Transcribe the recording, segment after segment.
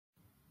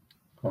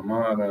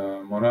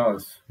Omar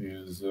Morales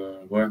is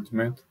going to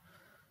meet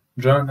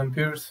Jonathan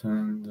Pearce,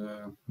 and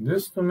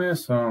this to me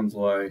sounds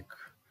like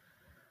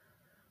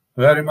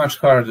very much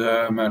hard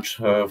match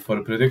for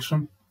a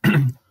prediction.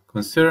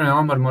 Considering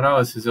Omar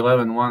Morales is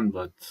 11-1,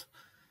 but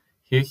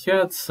he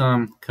had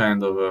some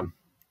kind of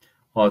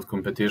odd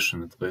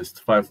competition, at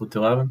least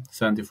 5'11",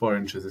 74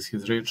 inches is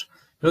his reach.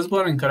 He was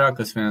born in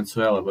Caracas,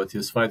 Venezuela, but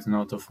he's fighting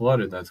out of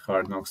Florida at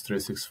Hard Knocks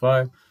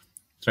 365,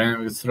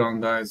 training with strong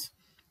guys.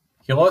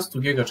 He lost to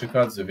Giga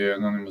Chikadze via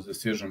unanimous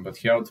decision, but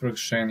he outworked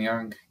Shane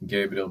Young,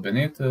 Gabriel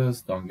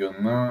Benitez, Dong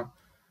Yun Na,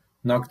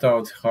 knocked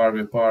out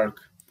Harvey Park.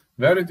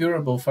 Very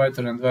durable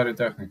fighter and very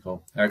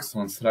technical.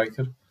 Excellent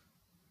striker.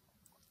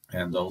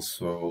 And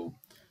also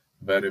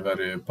very,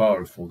 very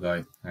powerful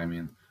guy. I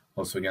mean,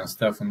 also against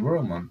Stefan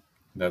Werleman,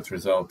 that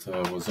result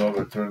was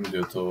overturned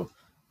due to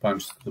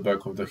punch to the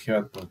back of the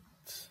head, but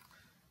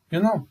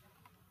you know,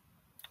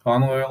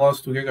 only he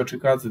lost to Giga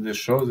Chikadze. This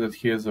shows that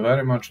he is a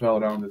very much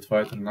well-rounded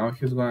fighter. Now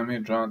he's going to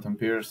meet Jonathan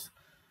Pearce.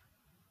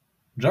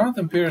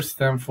 Jonathan Pearce,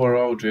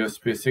 10'4",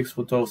 GSP,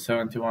 6'0",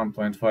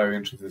 71.5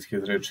 inches is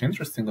his reach.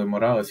 Interestingly,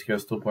 Morales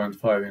has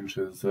 2.5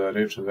 inches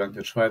reach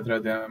advantage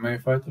fight-ready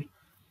MMA fighter.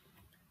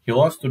 He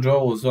lost to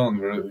Joe Luzon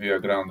via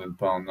ground and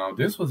pound. Now,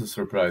 this was a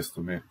surprise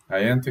to me. I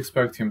didn't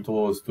expect him to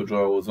lose to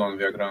Joe Luzon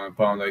via ground and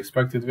pound. I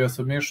expected via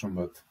submission,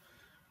 but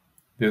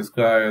this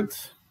guy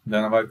at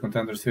Dana White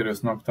Contender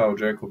Series knocked out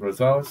Jacob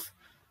Rosales,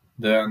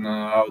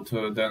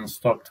 then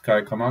stopped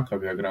Kai Kamaka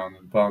via ground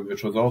and pound,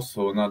 which was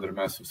also another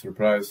massive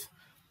surprise.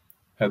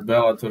 At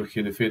Bellator,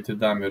 he defeated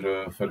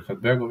Damir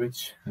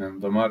Ferhatbegovic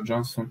and Omar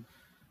Johnson,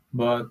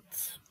 but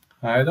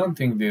I don't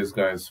think these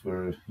guys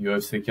were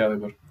UFC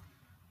caliber.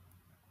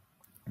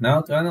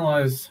 Now to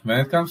analyze, when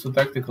it comes to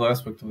tactical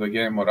aspect of the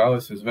game,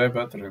 Morales is way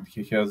better and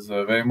he has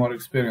way more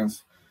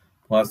experience.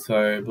 Plus,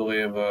 I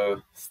believe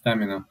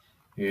stamina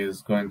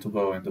is going to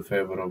go in the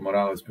favor of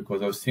Morales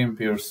because I've seen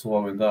Pearce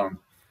slowing down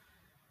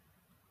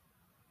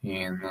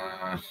in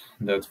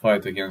that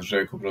fight against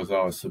Jacob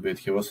Rosales a bit.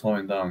 He was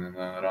slowing down in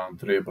round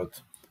 3,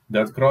 but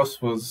that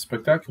cross was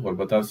spectacular,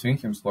 but I've seen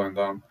him slowing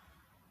down.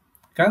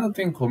 Kind of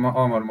think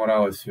Omar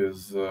Morales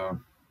is a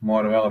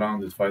more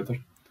well-rounded fighter,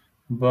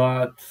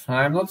 but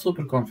I'm not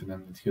super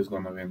confident that he's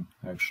gonna win,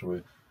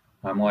 actually.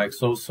 I'm like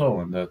so-so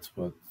on that,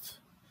 but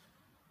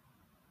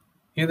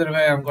either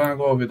way, I'm gonna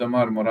go with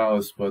Omar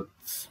Morales, but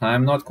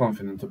I'm not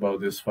confident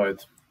about this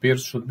fight.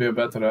 Pearce should be a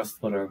better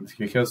wrestler, and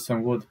he has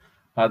some good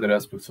other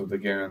aspects of the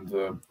game,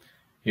 and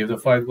if the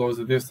fight goes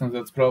the distance,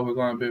 that's probably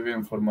gonna be a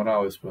win for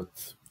Morales,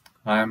 but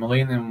I'm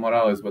leaning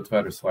Morales, but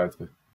very slightly.